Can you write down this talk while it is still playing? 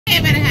Hey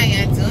everybody, how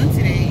y'all doing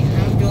today?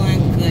 I'm doing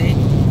good.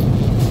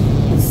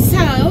 So,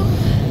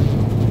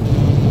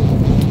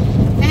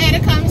 I had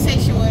a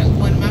conversation with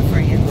one of my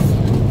friends,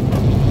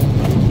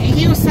 and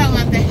he was talking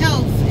about the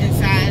health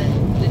inside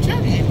the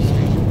trucking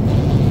industry.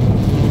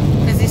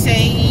 Because he said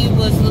he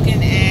was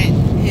looking at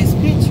his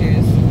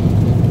pictures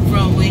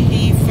from when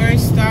he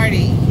first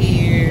started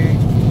here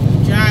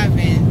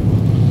driving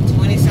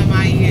 20 some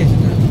odd years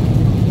ago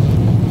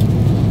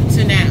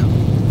to now.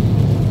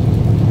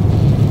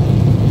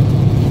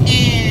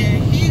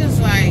 And he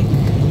was like,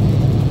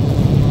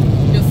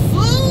 the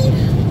food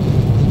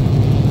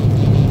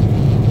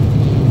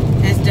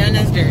has done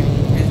us dirty,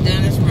 has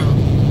done us wrong.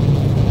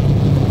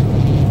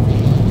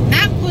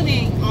 Not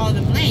putting all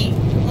the blame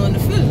on the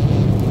food.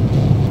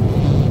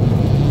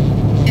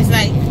 It's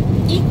like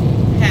equal,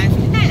 half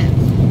and half.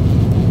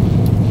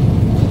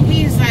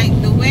 He's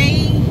like, the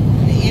way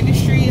the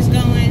industry is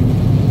going,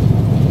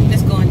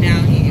 it's going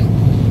downhill.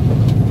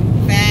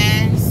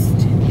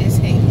 Fast as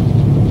hell.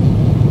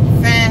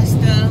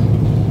 Faster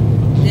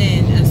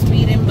than a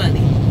speeding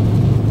bunny.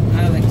 I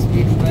was like,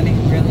 speeding bunny?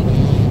 Really?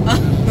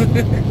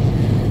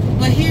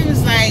 But he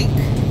was like,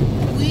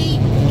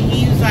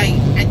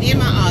 I did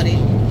my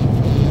audit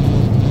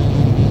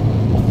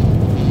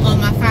on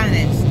my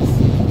finances.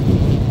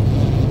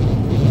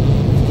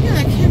 You're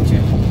like,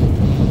 Kendra,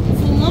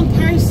 for one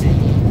person,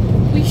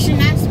 we should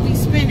not be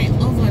spending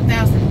over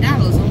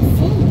 $1,000 on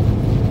food.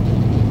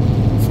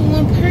 For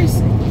one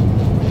person.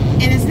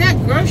 And it's not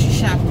grocery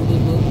shopping,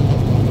 boo-boo.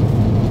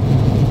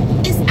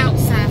 It's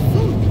outside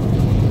food.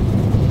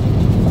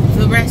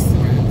 The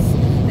restaurants.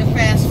 The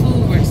fast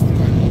food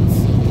restaurants.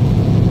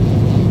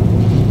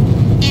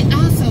 And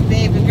also,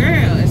 baby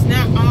girl, it's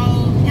not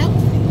all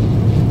healthy.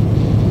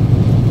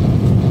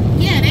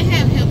 Yeah, they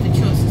have healthy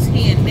choices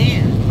here and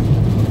there.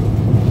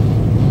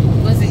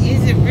 But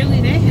is it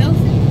really that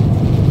healthy?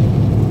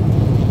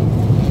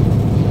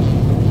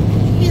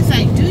 He's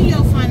like, do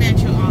your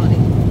financial audit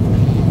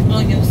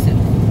on yourself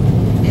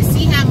and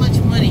see how much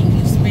money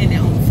you spend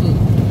on food.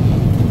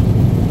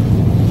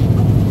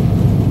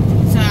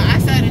 So I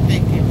started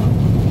thinking,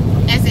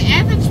 as an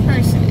average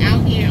person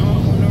out here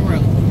on the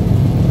road,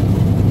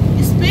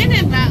 you're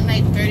spending about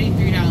like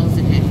 $33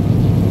 a day,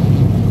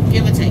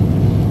 give or take.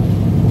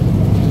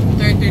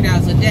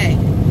 $33 a day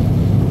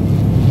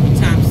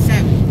times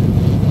 7,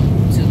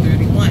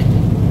 231.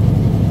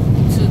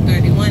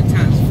 231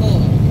 times 4.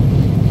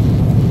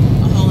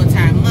 A whole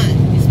entire month.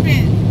 You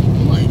spend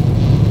what?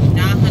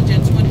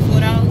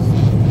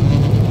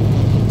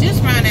 $924?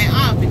 Just round that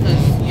off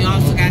because you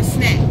also got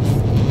snacks,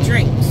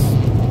 drinks,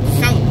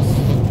 sodas,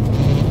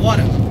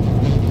 water,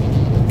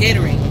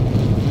 Gatorade,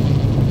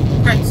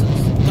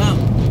 pretzels, gum.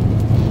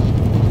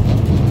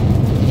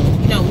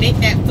 You know, make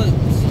that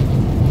foods.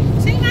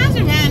 So you might as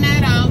well round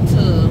that off to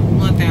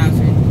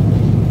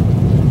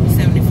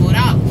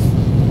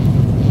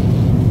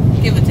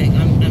 $1,074. Give or take.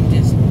 I'm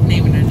just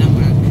naming a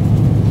number out there.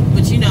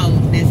 But you know,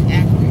 that's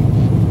accurate.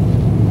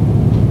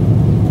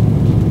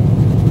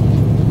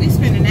 We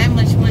spending that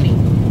much money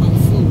on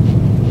food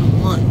a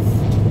month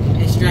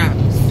as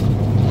drivers.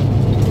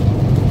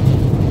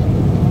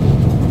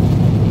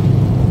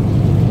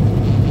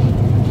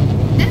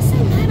 That's a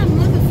lot of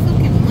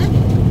motherfucking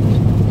money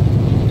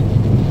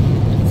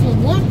for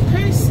one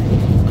person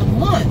a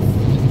month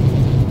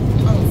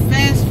on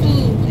fast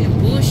food and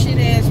bullshit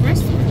ass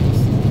restaurants.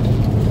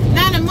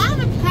 Now the mom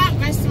and pop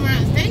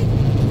restaurants, they're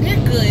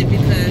good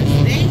because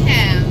they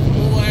have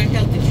more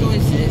healthy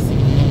choices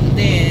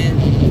than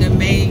the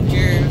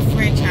major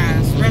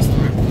franchise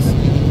restaurants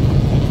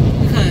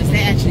because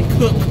they actually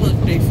cook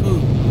their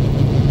food.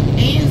 And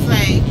it's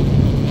like,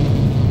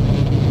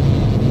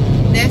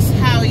 that's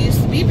how it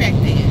used to be back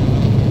then.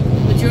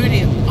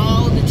 Majority of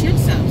all the chip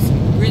shops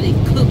really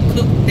cook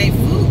their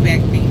food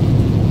back then.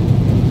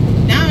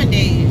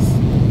 Nowadays,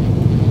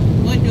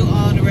 what do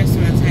all the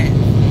restaurants have?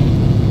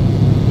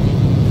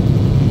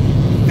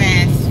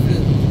 Fast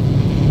food.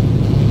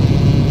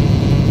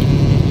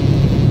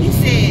 He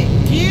said,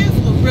 give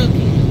a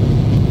rookie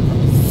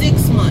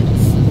 6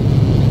 months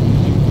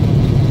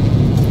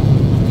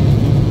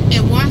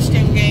and watch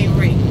them gain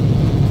weight.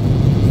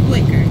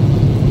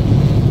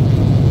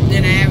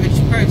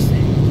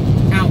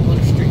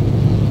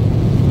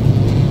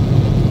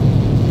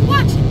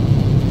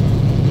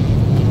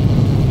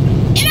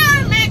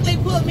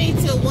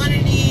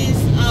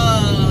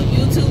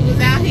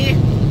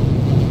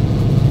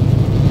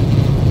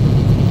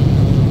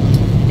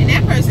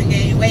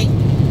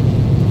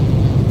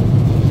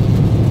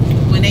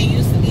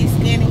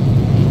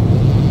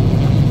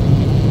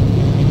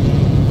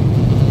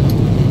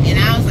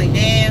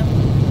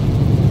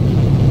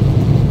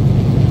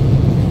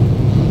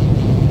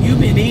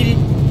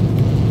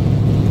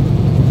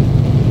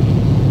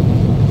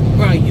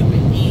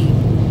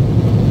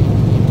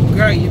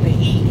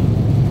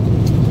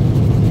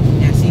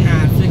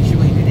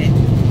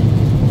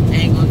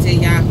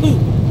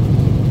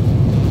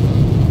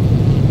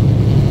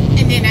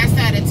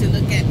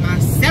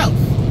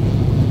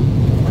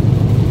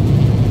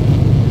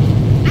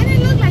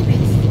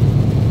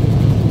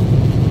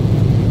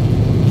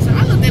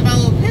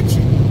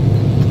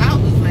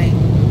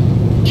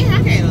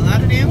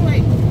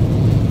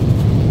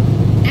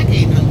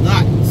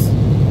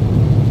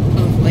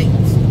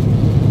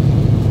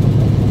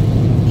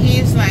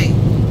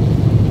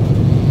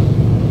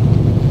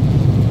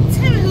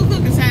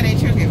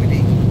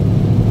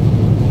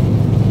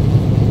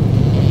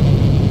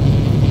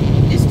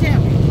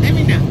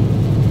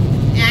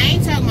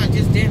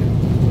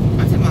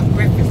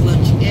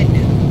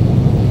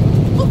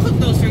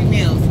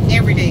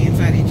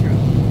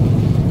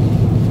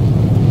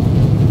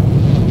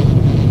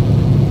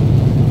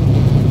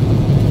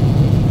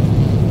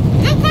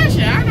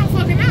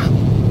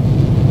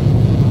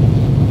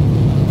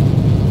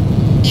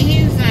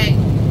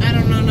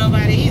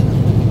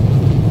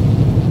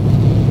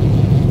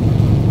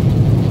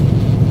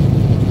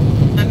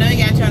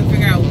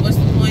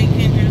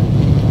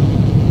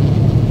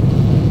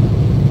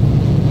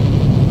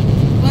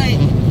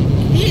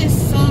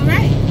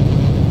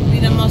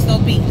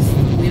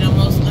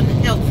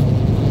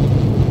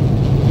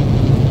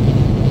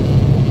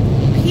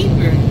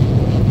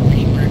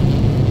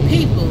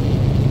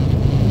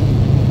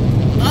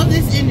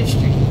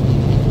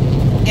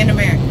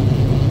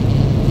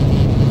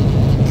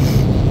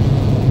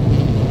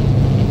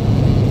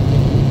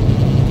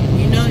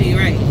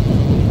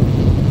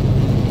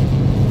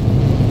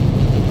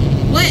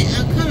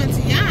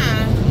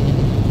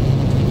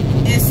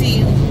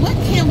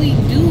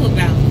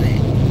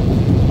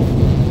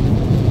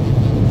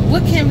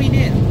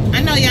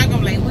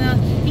 well,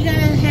 you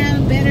gotta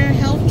have better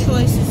health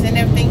choices and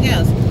everything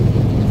else.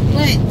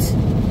 But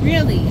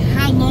really,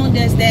 how long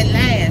does that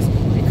last?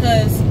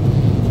 Because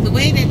the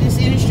way that this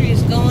industry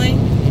is going,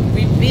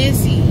 we're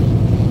busy.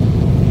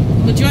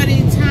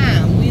 Majority of the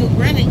time, we're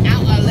running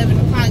out at 11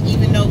 o'clock,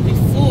 even though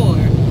before,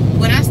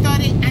 when I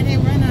started, I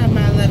didn't run out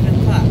by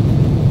 11 o'clock.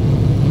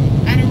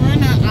 I didn't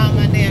run out all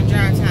my damn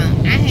drive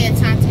time. I had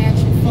time to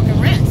actually fucking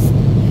rest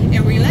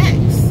and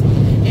relax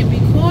and be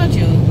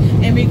cordial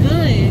and be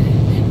good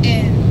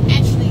and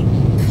actually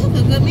cook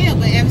a good meal.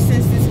 But ever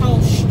since this whole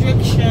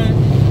restriction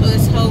or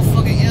this whole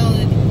fucking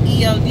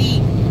EOD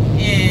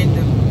and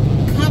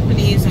the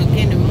companies are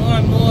getting more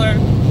and more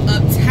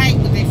uptight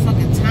with their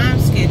fucking time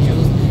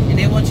schedules and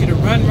they want you to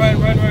run. Where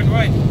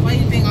do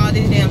you think all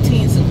these damn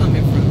teens are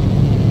coming from?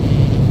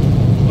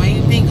 Why do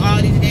you think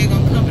all these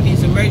daggone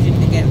companies are merging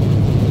together?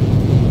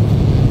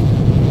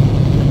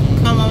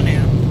 Come on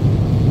now.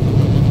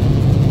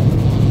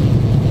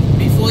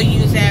 Before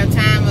you used to have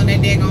time on that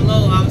daggone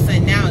low, all of a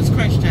sudden now it's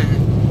crunch time.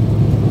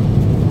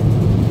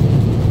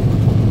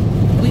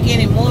 We're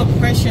getting more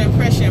pressure and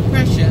pressure and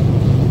pressure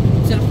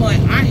to the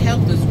point our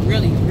health is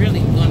really going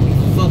to be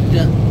fucked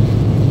up.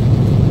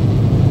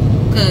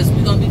 Because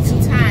we're going to be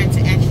too tired to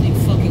actually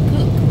fucking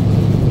cook.